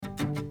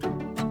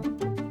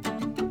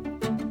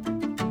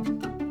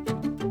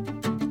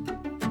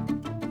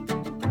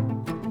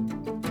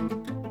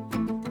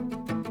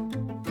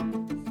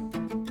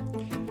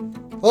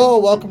Hello,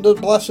 welcome to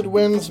Blessed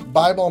Winds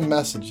Bible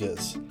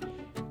Messages.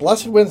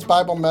 Blessed Winds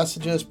Bible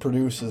Messages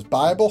produces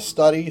Bible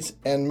studies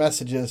and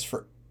messages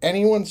for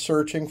anyone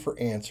searching for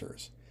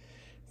answers.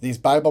 These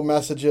Bible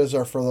messages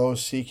are for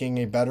those seeking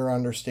a better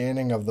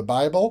understanding of the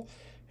Bible,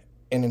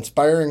 an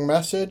inspiring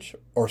message,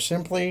 or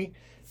simply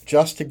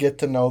just to get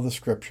to know the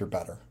Scripture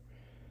better.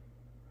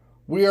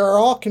 We are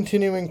all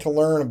continuing to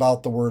learn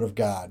about the Word of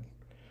God.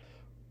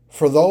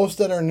 For those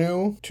that are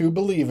new to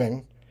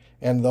believing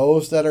and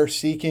those that are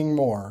seeking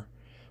more,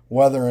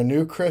 whether a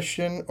new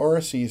Christian or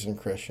a seasoned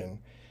Christian,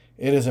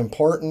 it is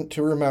important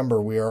to remember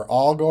we are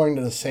all going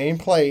to the same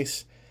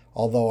place,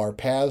 although our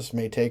paths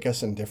may take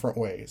us in different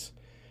ways.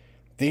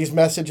 These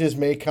messages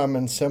may come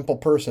in simple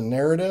person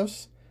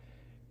narratives,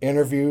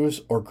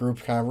 interviews, or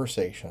group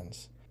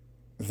conversations.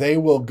 They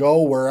will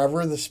go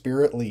wherever the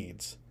Spirit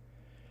leads.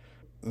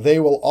 They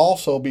will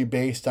also be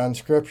based on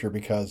Scripture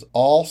because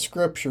all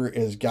Scripture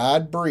is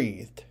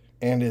God-breathed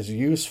and is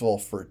useful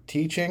for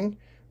teaching,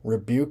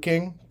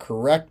 rebuking,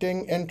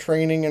 correcting, and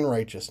training in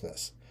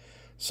righteousness,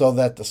 so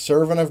that the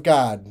servant of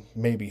God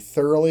may be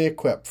thoroughly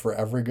equipped for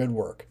every good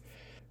work.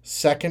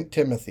 2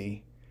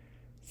 Timothy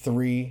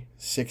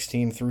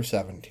 3:16 through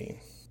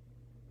 17.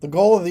 The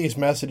goal of these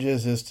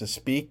messages is to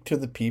speak to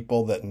the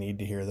people that need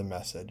to hear the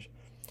message.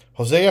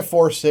 Hosea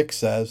 4:6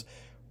 says,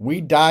 "We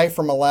die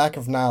from a lack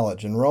of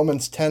knowledge." And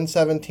Romans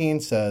 10:17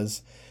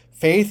 says,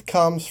 "Faith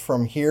comes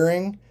from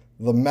hearing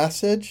the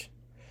message,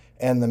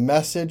 and the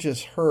message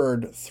is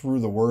heard through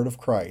the word of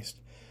Christ."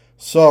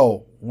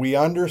 So, we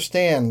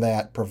understand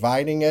that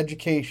providing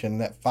education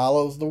that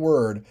follows the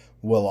word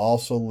will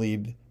also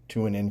lead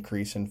to an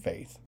increase in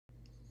faith.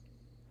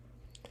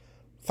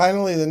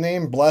 Finally, the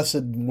name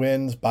Blessed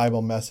Winds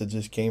Bible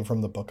Messages came from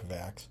the book of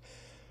Acts.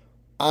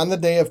 On the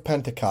day of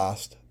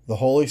Pentecost, the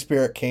Holy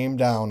Spirit came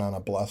down on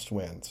a blessed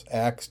winds.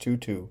 Acts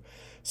 2:2.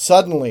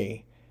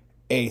 Suddenly,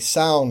 a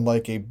sound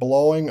like a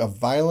blowing of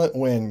violent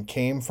wind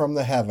came from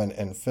the heaven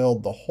and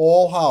filled the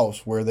whole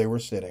house where they were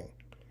sitting.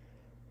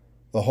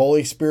 The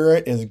Holy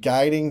Spirit is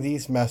guiding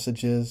these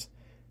messages,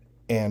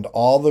 and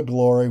all the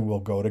glory will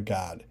go to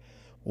God.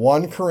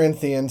 1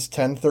 Corinthians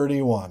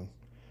 10:31.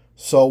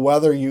 So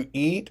whether you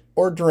eat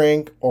or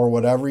drink or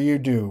whatever you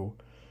do,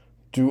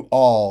 do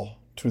all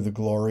to the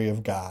glory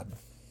of God.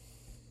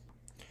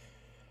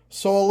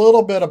 So a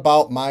little bit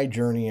about my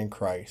journey in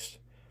Christ.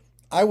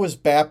 I was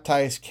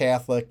baptized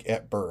Catholic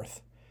at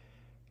birth.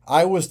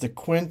 I was the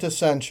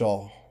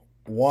quintessential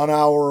 1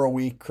 hour a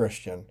week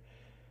Christian,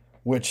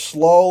 which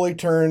slowly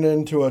turned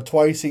into a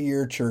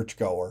twice-a-year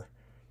churchgoer.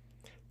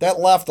 That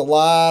left a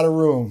lot of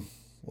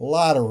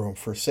room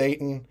for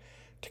Satan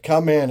to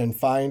come in and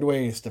find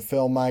ways to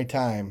fill my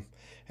time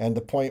and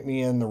to point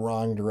me in the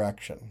wrong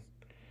direction.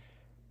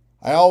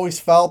 I always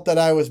felt that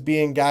I was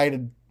being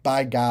guided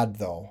by God,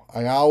 though.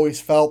 I always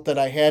felt that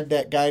I had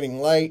that guiding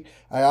light.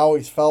 I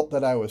always felt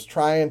that I was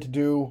trying to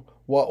do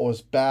what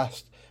was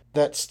best.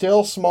 That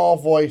still small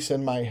voice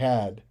in my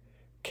head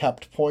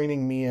kept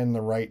pointing me in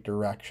the right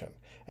direction.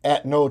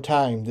 At no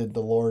time did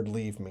the Lord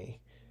leave me.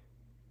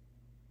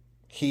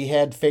 He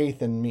had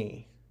faith in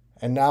me,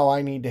 and now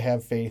I need to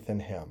have faith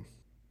in Him.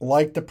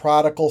 Like the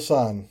prodigal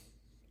son,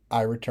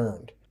 I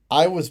returned.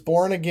 I was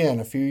born again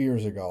a few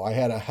years ago. I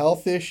had a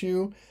health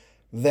issue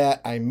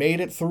that I made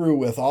it through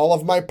with all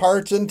of my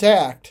parts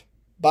intact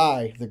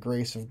by the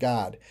grace of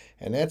God.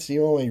 And that's the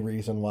only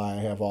reason why I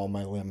have all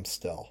my limbs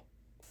still.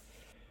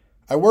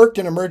 I worked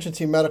in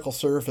emergency medical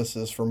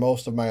services for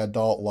most of my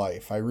adult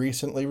life. I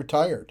recently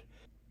retired.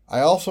 I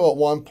also at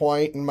one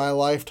point in my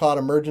life taught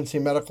emergency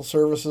medical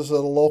services at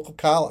a local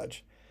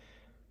college.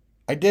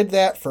 I did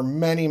that for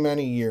many,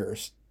 many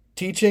years.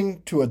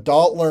 Teaching to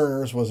adult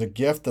learners was a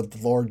gift that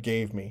the Lord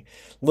gave me.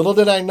 Little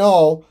did I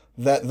know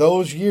that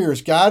those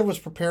years God was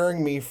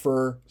preparing me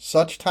for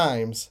such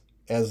times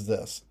as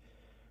this.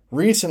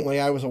 Recently,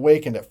 I was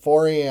awakened at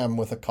 4 a.m.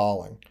 with a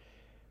calling.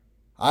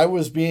 I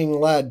was being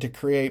led to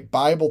create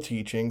Bible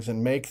teachings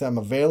and make them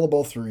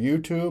available through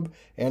YouTube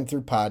and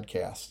through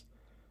podcasts.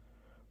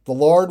 The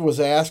Lord was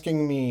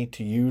asking me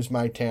to use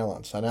my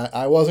talents, and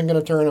I wasn't going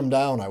to turn them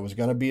down. I was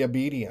going to be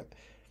obedient.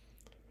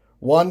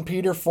 1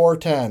 Peter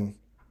 4:10,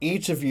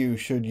 each of you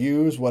should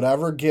use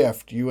whatever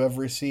gift you have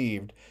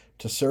received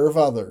to serve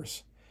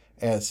others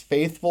as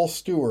faithful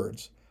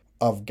stewards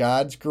of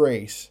God's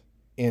grace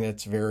in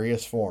its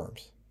various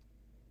forms.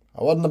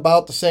 I wasn't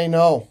about to say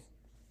no.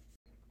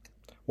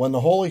 When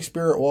the Holy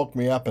Spirit woke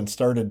me up and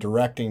started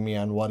directing me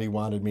on what He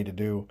wanted me to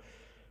do,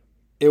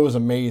 it was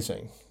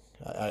amazing.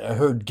 I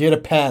heard, get a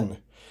pen.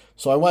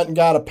 So I went and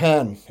got a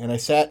pen, and I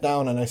sat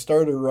down and I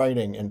started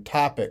writing and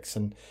topics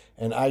and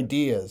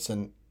ideas,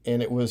 and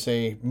it was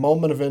a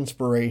moment of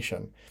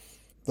inspiration.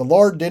 The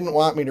Lord didn't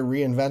want me to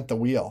reinvent the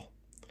wheel.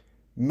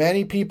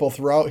 Many people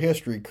throughout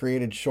history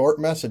created short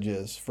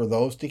messages for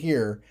those to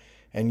hear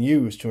and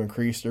use to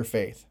increase their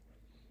faith.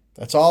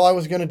 That's all I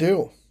was going to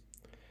do.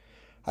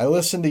 I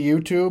listened to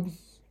YouTube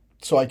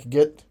so I could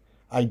get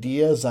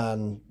ideas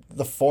on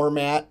the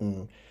format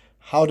and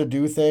how to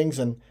do things.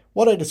 And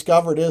what I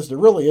discovered is there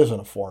really isn't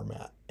a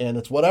format. And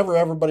it's whatever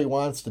everybody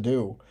wants to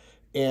do.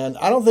 And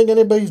I don't think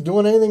anybody's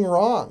doing anything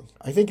wrong.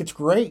 I think it's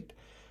great.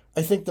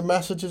 I think the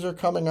messages are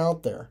coming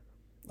out there.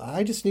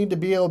 I just need to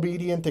be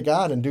obedient to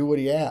God and do what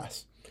He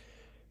asks.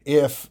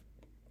 If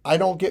I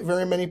don't get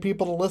very many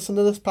people to listen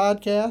to this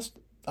podcast,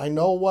 I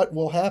know what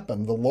will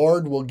happen. The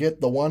Lord will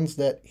get the ones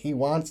that He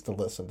wants to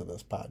listen to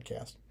this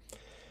podcast.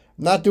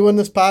 I'm not doing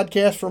this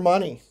podcast for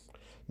money.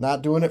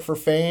 Not doing it for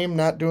fame.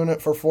 Not doing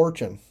it for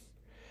fortune.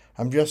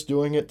 I'm just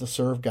doing it to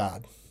serve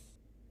God.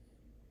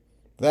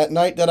 That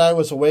night that I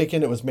was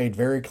awakened, it was made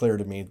very clear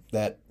to me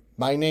that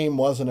my name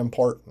wasn't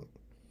important.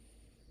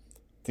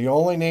 The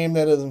only name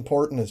that is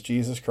important is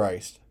Jesus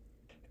Christ.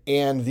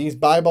 And these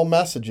Bible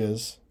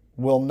messages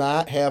will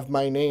not have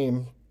my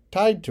name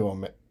tied to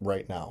them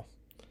right now.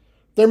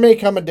 There may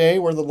come a day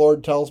where the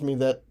Lord tells me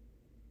that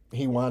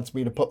He wants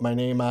me to put my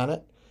name on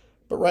it.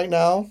 But right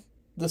now,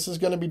 this is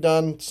going to be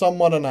done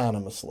somewhat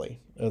anonymously,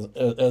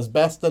 as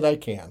best that I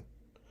can.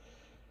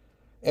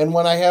 And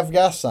when I have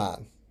guests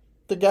on,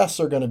 the guests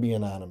are going to be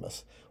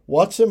anonymous.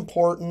 What's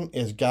important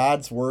is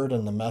God's word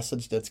and the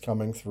message that's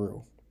coming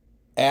through.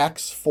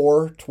 Acts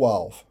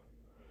 4:12.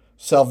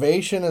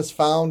 Salvation is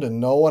found in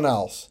no one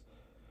else,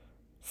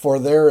 for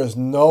there is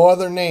no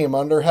other name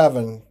under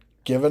heaven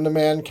given to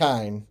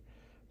mankind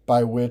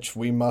by which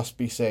we must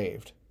be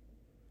saved.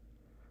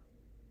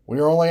 We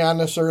are only on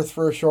this earth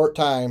for a short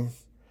time.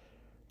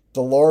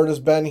 The Lord has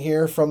been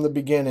here from the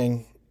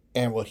beginning,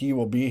 and He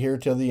will be here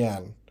till the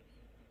end.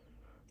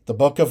 The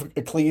book of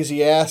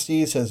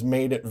Ecclesiastes has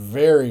made it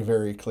very,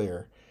 very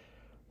clear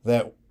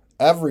that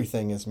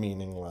everything is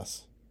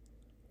meaningless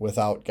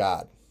without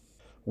God.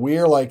 We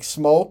are like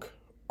smoke,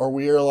 or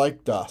we are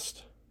like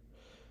dust.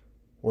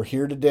 We're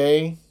here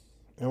today,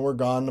 and we're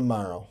gone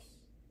tomorrow.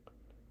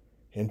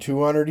 In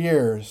 200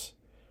 years,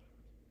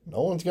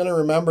 no one's going to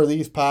remember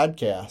these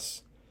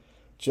podcasts.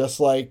 Just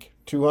like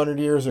 200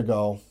 years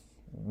ago,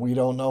 we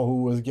don't know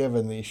who was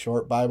given these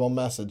short Bible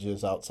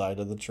messages outside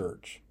of the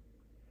church.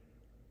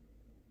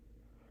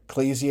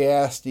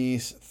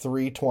 Ecclesiastes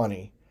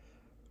 3:20.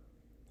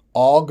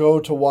 All go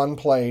to one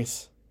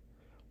place,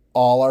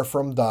 all are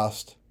from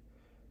dust,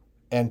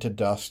 and to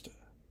dust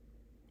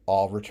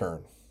all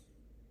return.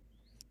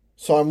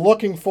 So I'm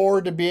looking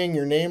forward to being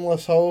your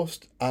nameless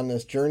host on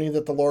this journey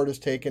that the Lord has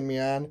taken me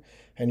on,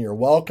 and you're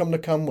welcome to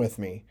come with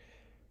me.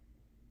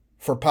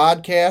 For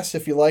podcasts,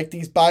 if you like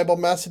these Bible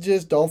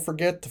messages, don't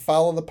forget to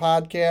follow the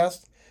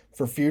podcast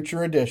for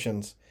future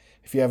editions.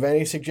 If you have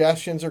any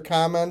suggestions or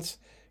comments,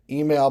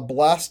 email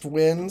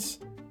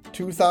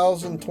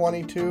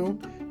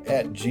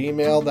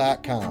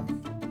blessedwins2022@gmail.com.